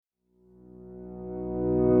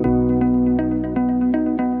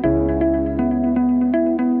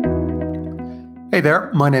Hey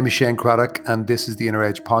there, my name is Shane Craddock, and this is the Inner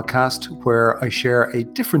Edge podcast, where I share a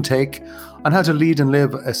different take on how to lead and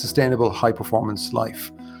live a sustainable high-performance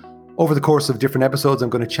life. Over the course of different episodes, I'm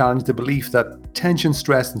going to challenge the belief that tension,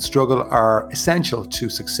 stress, and struggle are essential to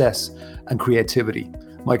success and creativity.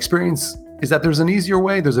 My experience is that there's an easier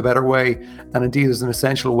way, there's a better way, and indeed there's an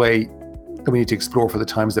essential way that we need to explore for the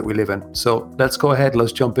times that we live in. So let's go ahead,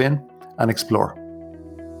 let's jump in and explore.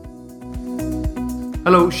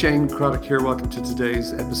 Hello, Shane Craddock here. Welcome to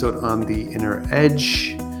today's episode on the Inner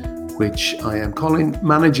Edge, which I am calling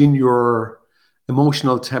Managing Your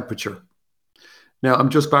Emotional Temperature. Now, I'm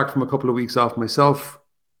just back from a couple of weeks off myself,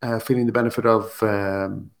 feeling the benefit of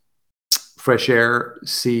fresh air,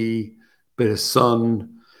 sea, bit of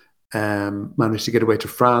sun. Managed to get away to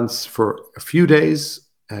France for a few days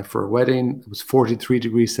for a wedding. It was 43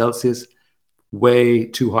 degrees Celsius, way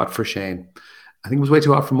too hot for Shane. I think it was way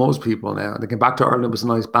too hot for most people now. And they came back to Ireland, it was a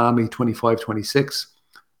nice balmy 25, 26.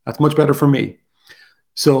 That's much better for me.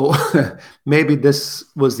 So maybe this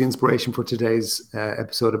was the inspiration for today's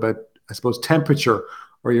episode about, I suppose, temperature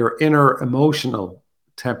or your inner emotional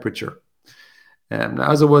temperature.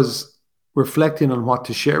 As I was reflecting on what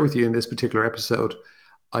to share with you in this particular episode,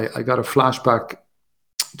 I got a flashback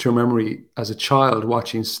to a memory as a child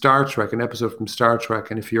watching Star Trek, an episode from Star Trek.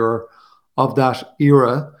 And if you're of that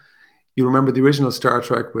era, you remember the original Star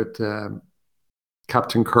Trek with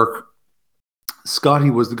Captain Kirk. Scotty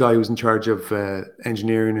was the guy who was in charge of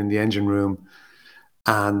engineering in the engine room.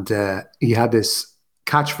 And he had this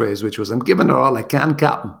catchphrase, which was, "I'm giving it all I can,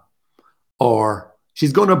 Captain." Or,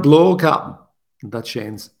 "She's going to blow, Captain." And that's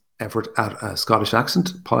Shane's effort at a Scottish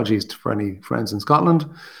accent. Apologies for any friends in Scotland.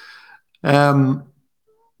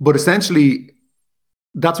 But essentially,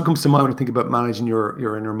 that's what comes to mind when I think about managing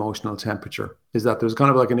your inner emotional temperature, is that there's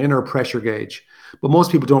kind of like an inner pressure gauge. But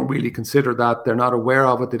most people don't really consider that. They're not aware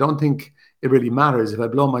of it. They don't think it really matters. If I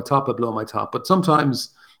blow my top, I blow my top. But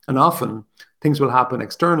sometimes and often things will happen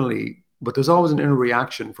externally, but there's always an inner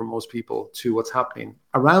reaction from most people to what's happening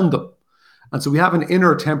around them. And so we have an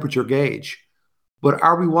inner temperature gauge. But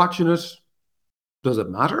are we watching it? Does it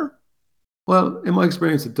matter? Well, in my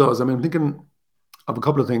experience, it does. I mean, I'm thinking of a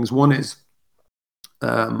couple of things. One is,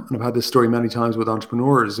 and I've had this story many times with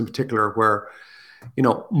entrepreneurs in particular, where,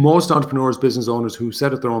 most entrepreneurs, business owners who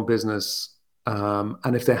set up their own business,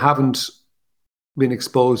 and if they haven't been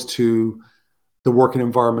exposed to the working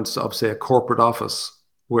environments of, say, a corporate office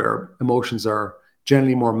where emotions are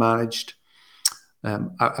generally more managed,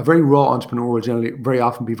 a very raw entrepreneur will generally very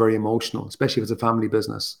often be very emotional, especially if it's a family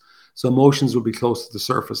business. So emotions will be close to the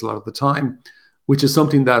surface a lot of the time, which is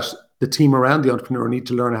something that the team around the entrepreneur need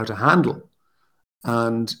to learn how to handle.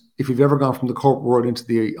 And if you've ever gone from the corporate world into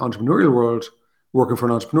the entrepreneurial world, working for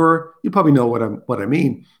an entrepreneur, you probably know what I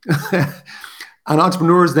mean. And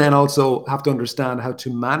entrepreneurs then also have to understand how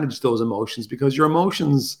to manage those emotions, because your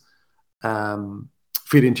emotions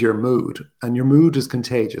feed into your mood, and your mood is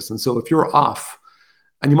contagious. And so if you're off,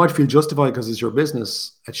 and you might feel justified because it's your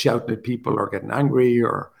business, at shouting at people or getting angry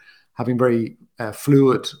or having very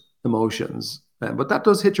fluid emotions, but that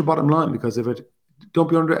does hit your bottom line, because don't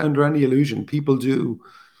be under any illusion. People do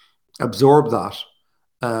absorb that,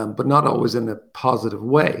 but not always in a positive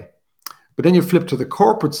way. But then you flip to the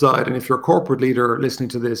corporate side, and if you're a corporate leader listening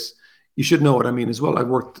to this, you should know what I mean as well. I've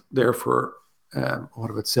worked there for,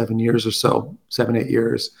 7 years or so, 7-8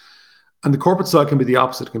 years. And the corporate side can be the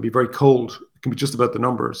opposite. It can be very cold. It can be just about the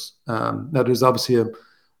numbers. Now, there's obviously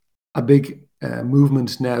a big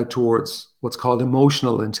movement now towards what's called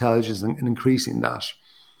emotional intelligence and increasing that.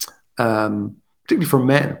 Particularly for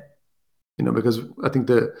men, because I think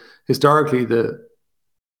historically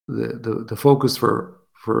the focus for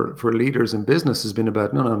leaders in business has been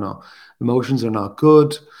about no, emotions are not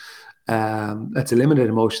good. Let's eliminate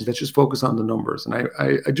emotions. Let's just focus on the numbers. And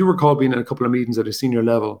I do recall being in a couple of meetings at a senior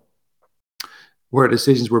level where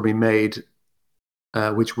decisions were being made,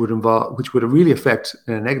 which would really affect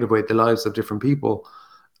in a negative way the lives of different people.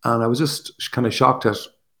 And I was just kind of shocked at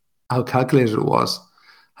how calculated it was,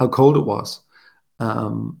 how cold it was.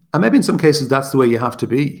 And maybe in some cases that's the way you have to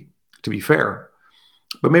be fair.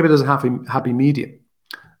 But maybe there's a happy medium.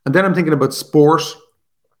 And then I'm thinking about sport.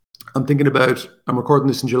 I'm recording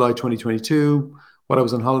this in July 2022. While I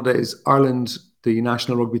was on holidays, Ireland, the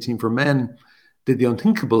national rugby team for men, did the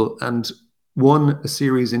unthinkable and won a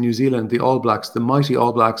series in New Zealand, the All Blacks, the mighty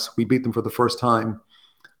All Blacks. We beat them for the first time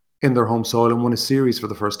in their home soil and won a series for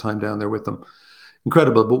the first time down there with them.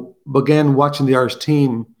 Incredible. But again, watching the Irish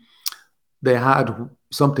team, they had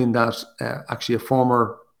something that actually a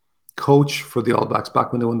former coach for the All Blacks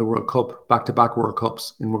back when they won the World Cup, back-to-back World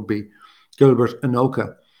Cups in rugby, Gilbert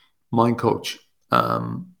Enoka, my coach,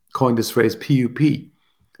 coined this phrase PUP,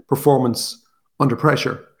 performance under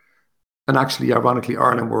pressure. And actually, ironically,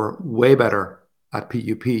 Ireland were way better at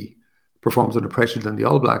PUP, performance under pressure, than the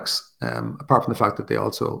All Blacks, apart from the fact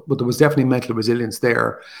that but there was definitely mental resilience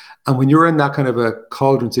there. And when you're in that kind of a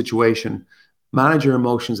cauldron situation, manage your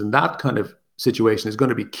emotions in that kind of situation is going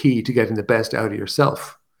to be key to getting the best out of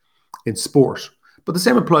yourself in sport. But the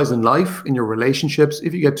same applies in life, in your relationships.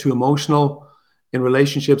 If you get too emotional in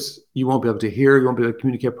relationships, you won't be able to hear, you won't be able to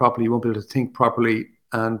communicate properly, you won't be able to think properly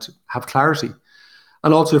and have clarity.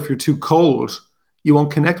 And also, if you're too cold, you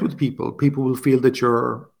won't connect with people. People will feel that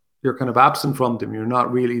you're kind of absent from them. You're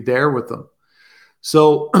not really there with them.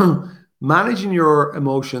 So managing your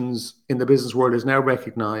emotions in the business world is now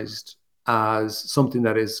recognized as something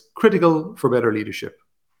that is critical for better leadership.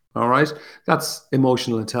 All right. That's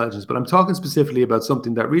emotional intelligence. But I'm talking specifically about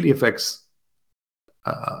something that really affects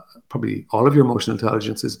probably all of your emotional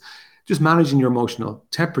intelligence, is just managing your emotional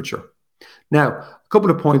temperature. Now, a couple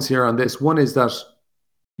of points here on this. One is that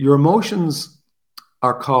your emotions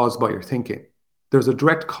are caused by your thinking. There's a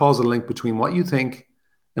direct causal link between what you think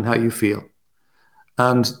and how you feel.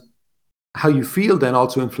 And how you feel then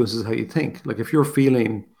also influences how you think. Like if you're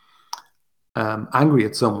feeling angry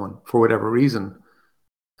at someone for whatever reason,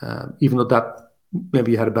 even though that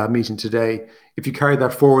maybe you had a bad meeting today, if you carry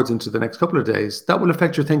that forwards into the next couple of days, that will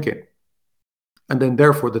affect your thinking. And then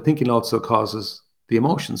therefore the thinking also causes the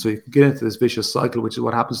emotion. So you can get into this vicious cycle, which is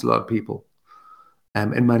what happens to a lot of people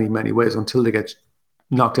in many, many ways, until they get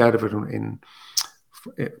knocked out of it in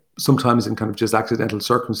sometimes in kind of just accidental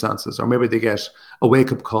circumstances, or maybe they get a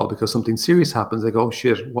wake-up call because something serious happens. They go, oh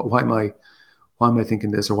shit, why am I thinking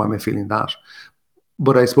this, or why am I feeling that?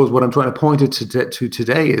 But I suppose what I'm trying to point it to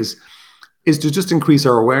today is to just increase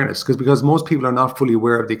our awareness, because most people are not fully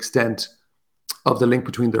aware of the extent of the link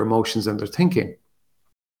between their emotions and their thinking.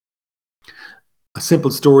 A simple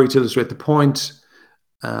story to illustrate the point,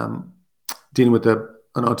 dealing with an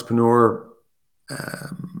entrepreneur,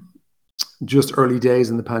 just early days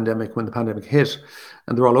in the pandemic, when the pandemic hit,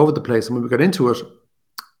 and they're all over the place. And when we got into it,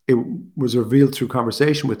 it was revealed through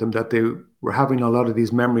conversation with them that they were having a lot of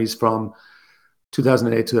these memories from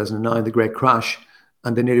 2008, 2009, the great crash,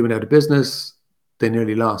 and they nearly went out of business. They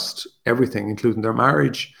nearly lost everything, including their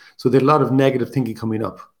marriage. So they had a lot of negative thinking coming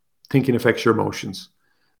up. Thinking affects your emotions.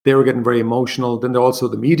 They were getting very emotional. Then also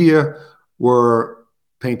the media were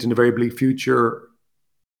painting a very bleak future.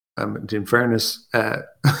 In fairness, there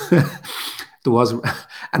was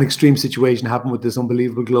an extreme situation happened with this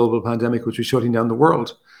unbelievable global pandemic, which was shutting down the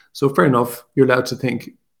world. So fair enough, you're allowed to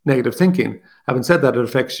think negative thinking. Having said that, it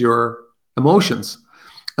affects your emotions.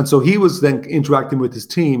 And so he was then interacting with his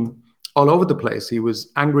team all over the place. He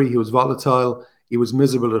was angry, he was volatile, he was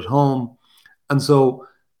miserable at home. And so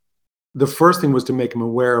the first thing was to make him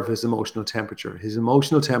aware of his emotional temperature. His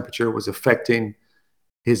emotional temperature was affecting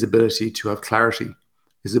his ability to have clarity,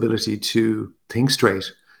 his ability to think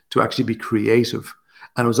straight, to actually be creative.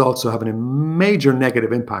 And it was also having a major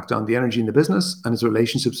negative impact on the energy in the business and his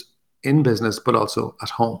relationships in business, but also at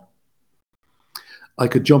home. I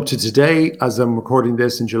could jump to today as I'm recording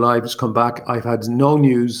this in July. I've just come back. I've had no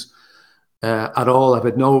news at all. I've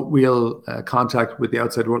had no real contact with the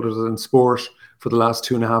outside world other than sport for the last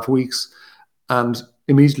 2.5 weeks. And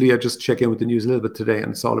immediately I just check in with the news a little bit today,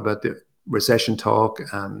 and it's all about the recession talk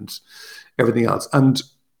and everything else. And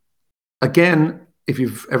again, if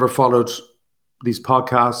you've ever followed these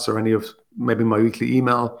podcasts or any of maybe my weekly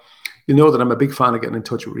email, you know that I'm a big fan of getting in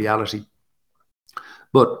touch with reality.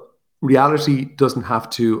 But reality doesn't have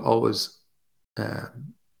to always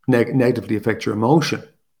negatively affect your emotion.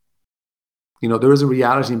 You know, there is a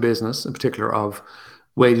reality in business, in particular, of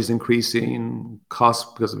wages increasing,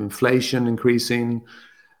 costs because of inflation increasing.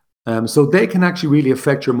 So they can actually really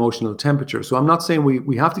affect your emotional temperature. So I'm not saying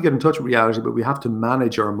we have to get in touch with reality, but we have to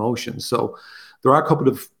manage our emotions. So there are a couple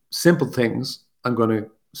of simple things I'm going to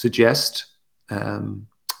suggest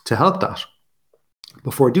to help that.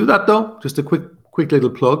 Before I do that, though, just a quick little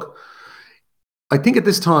plug. I think at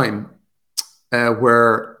this time,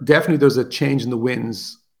 where definitely there's a change in the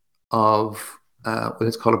winds of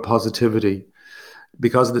let's call it positivity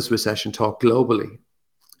because of this recession talk globally.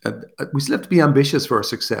 We still have to be ambitious for our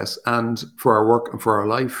success and for our work and for our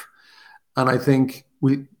life. And I think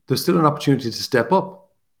there's still an opportunity to step up,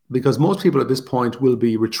 because most people at this point will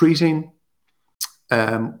be retreating,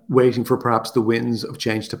 waiting for perhaps the winds of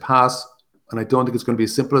change to pass. And I don't think it's going to be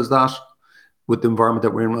as simple as that with the environment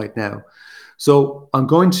that we're in right now. So I'm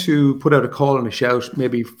going to put out a call and a shout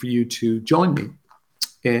maybe for you to join me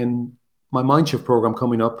in my Mindshift program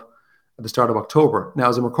coming up at the start of October. Now,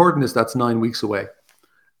 as I'm recording this, that's 9 weeks away.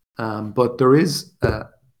 But there is a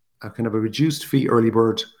kind of a reduced fee early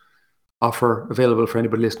bird offer available for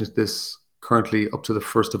anybody listening to this currently up to the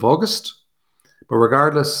 1st of August. But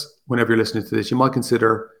regardless, whenever you're listening to this, you might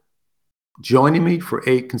consider joining me for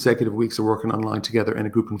 8 consecutive weeks of working online together in a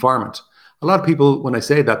group environment. A lot of people, when I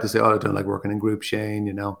say that, they say, oh, I don't like working in groups, Shane,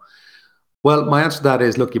 you know. Well, my answer to that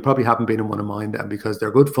is, look, you probably haven't been in one of mine then, because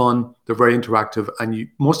they're good fun, they're very interactive, and you,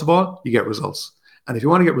 most of all, you get results. And if you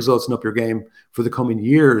want to get results and up your game for the coming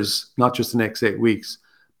years, not just the next 8 weeks,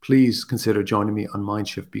 please consider joining me on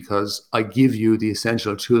Mindshift, because I give you the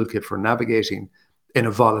essential toolkit for navigating in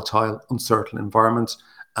a volatile, uncertain environment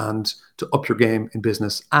and to up your game in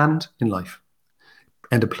business and in life.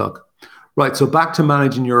 End of plug. Right, so back to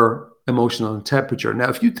managing your emotional temperature. Now,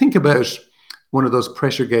 if you think about one of those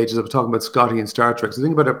pressure gauges, I was talking about Scotty in Star Trek, so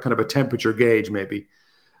think about a kind of a temperature gauge maybe.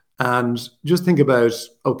 And just think about,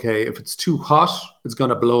 okay, if it's too hot, it's going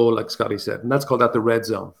to blow, like Scotty said, and that's called the red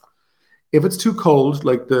zone. If it's too cold,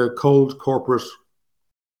 like the cold corporate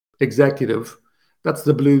executive, that's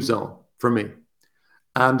the blue zone for me.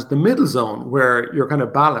 And the middle zone, where you're kind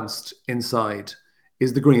of balanced inside,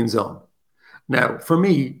 is the green zone. Now, for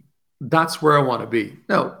me, that's where I want to be.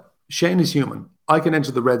 Now, Shane is human. I can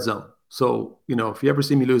enter the red zone. So, you know, if you ever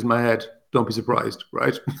see me lose my head, don't be surprised,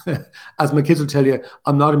 right? As my kids will tell you,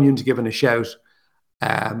 I'm not immune to giving a shout,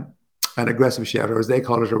 an aggressive shout, or as they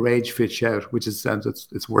call it, a rage fit shout, which is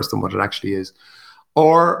it's worse than what it actually is.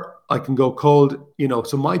 Or I can go cold, you know.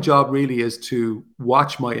 So my job really is to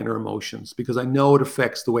watch my inner emotions, because I know it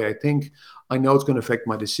affects the way I think. I know it's going to affect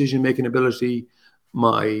my decision-making ability,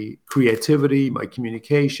 my creativity, my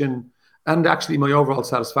communication, and actually my overall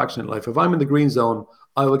satisfaction in life. If I'm in the green zone,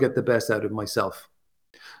 I will get the best out of myself.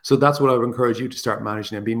 So that's what I would encourage you to start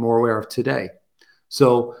managing and be more aware of today.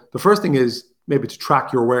 So the first thing is maybe to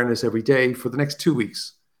track your awareness every day for the next 2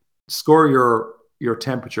 weeks. Score your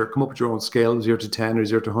temperature, come up with your own scale, 0 to 10 or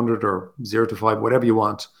 0 to 100 or 0 to 5, whatever you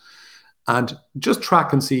want. And just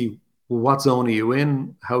track and see, well, what zone are you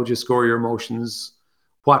in? How would you score your emotions?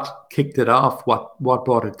 What kicked it off? What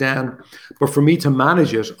brought it down? But for me to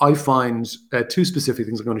manage it, I find 2 specific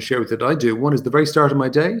things I'm going to share with you that I do. One is the very start of my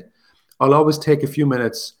day, I'll always take a few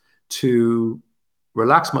minutes to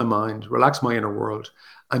relax my mind, relax my inner world,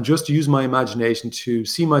 and just use my imagination to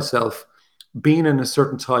see myself being in a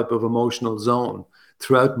certain type of emotional zone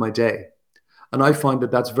throughout my day. And I find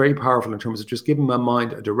that that's very powerful in terms of just giving my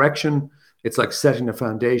mind a direction. It's like setting a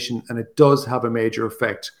foundation, and it does have a major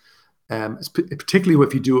effect. Particularly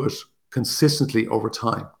if you do it consistently over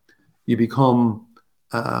time, you become,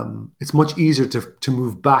 it's much easier to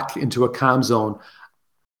move back into a calm zone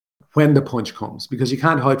when the punch comes, because you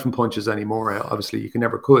can't hide from punches anymore. Obviously, you can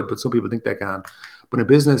never could, but some people think they can. But in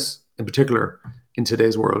business, in particular, in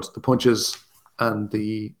today's world, the punches and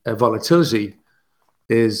the volatility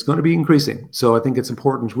is going to be increasing. So I think it's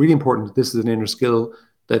important, really important. This is an inner skill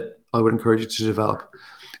that I would encourage you to develop.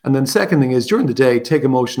 And then the second thing is, during the day, take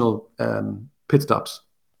emotional pit stops.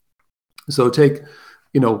 So take,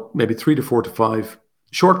 you know, maybe 3 to 4 to 5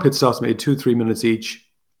 short pit stops, maybe 2-3 minutes each,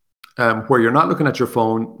 where you're not looking at your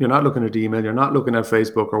phone, you're not looking at email, you're not looking at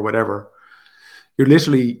Facebook or whatever. You're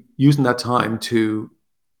literally using that time to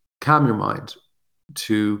calm your mind,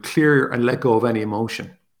 to clear and let go of any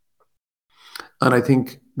emotion. And I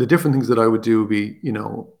think the different things that I would do would be, you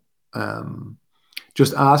know,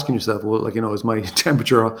 just asking yourself, well, like, you know, is my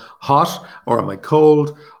temperature hot, or am I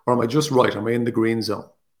cold, or am I just right? Am I in the green zone?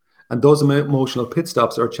 And those emotional pit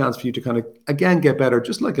stops are a chance for you to kind of, again, get better,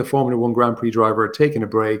 just like a Formula One Grand Prix driver taking a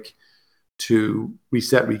break to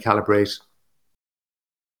reset, recalibrate.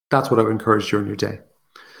 That's what I would encourage during your day.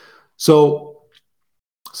 So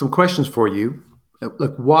some questions for you.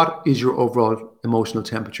 Like, what is your overall emotional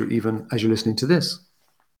temperature, even as you're listening to this?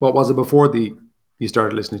 What was it before you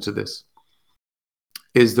started listening to this?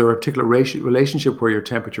 Is there a particular relationship where your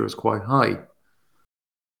temperature is quite high?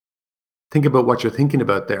 Think about what you're thinking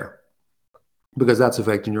about there, because that's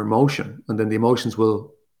affecting your emotion. And then the emotions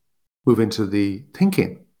will move into the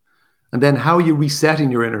thinking. And then how are you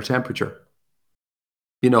resetting your inner temperature?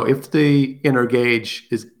 You know, if the inner gauge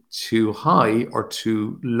is too high or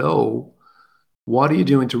too low, what are you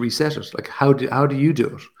doing to reset it? Like, how do you do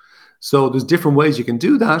it? So there's different ways you can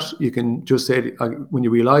do that. You can just say, when you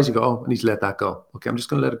realize, you go, oh, I need to let that go. Okay, I'm just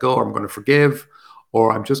going to let it go, or I'm going to forgive,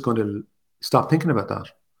 or I'm just going to stop thinking about that.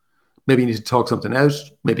 Maybe you need to talk something out.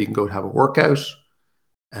 Maybe you can go have a workout.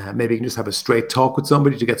 Maybe you can just have a straight talk with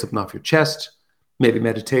somebody to get something off your chest. Maybe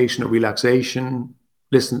meditation or relaxation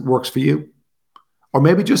works for you. Or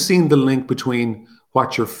maybe just seeing the link between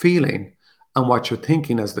what you're feeling and what you're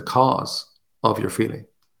thinking as the cause of your feeling.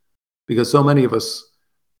 Because so many of us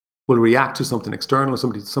will react to something external,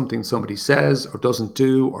 something somebody says or doesn't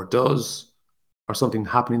do or does, or something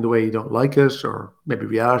happening the way you don't like it, or maybe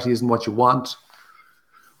reality isn't what you want.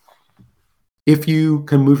 If you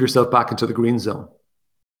can move yourself back into the green zone,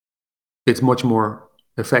 it's much more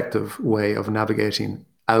effective way of navigating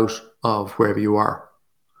out of wherever you are,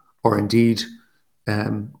 or indeed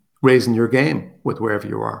raising your game with wherever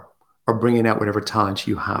you are, or bringing out whatever talent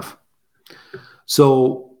you have.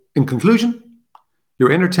 So in conclusion,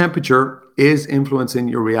 your inner temperature is influencing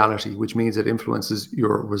your reality, which means it influences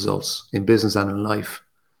your results in business and in life.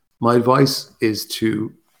 My advice is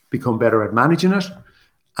to become better at managing it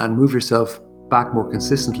and move yourself back more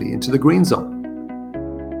consistently into the green zone.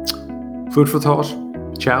 Food for thought.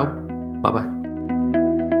 Ciao. Bye-bye.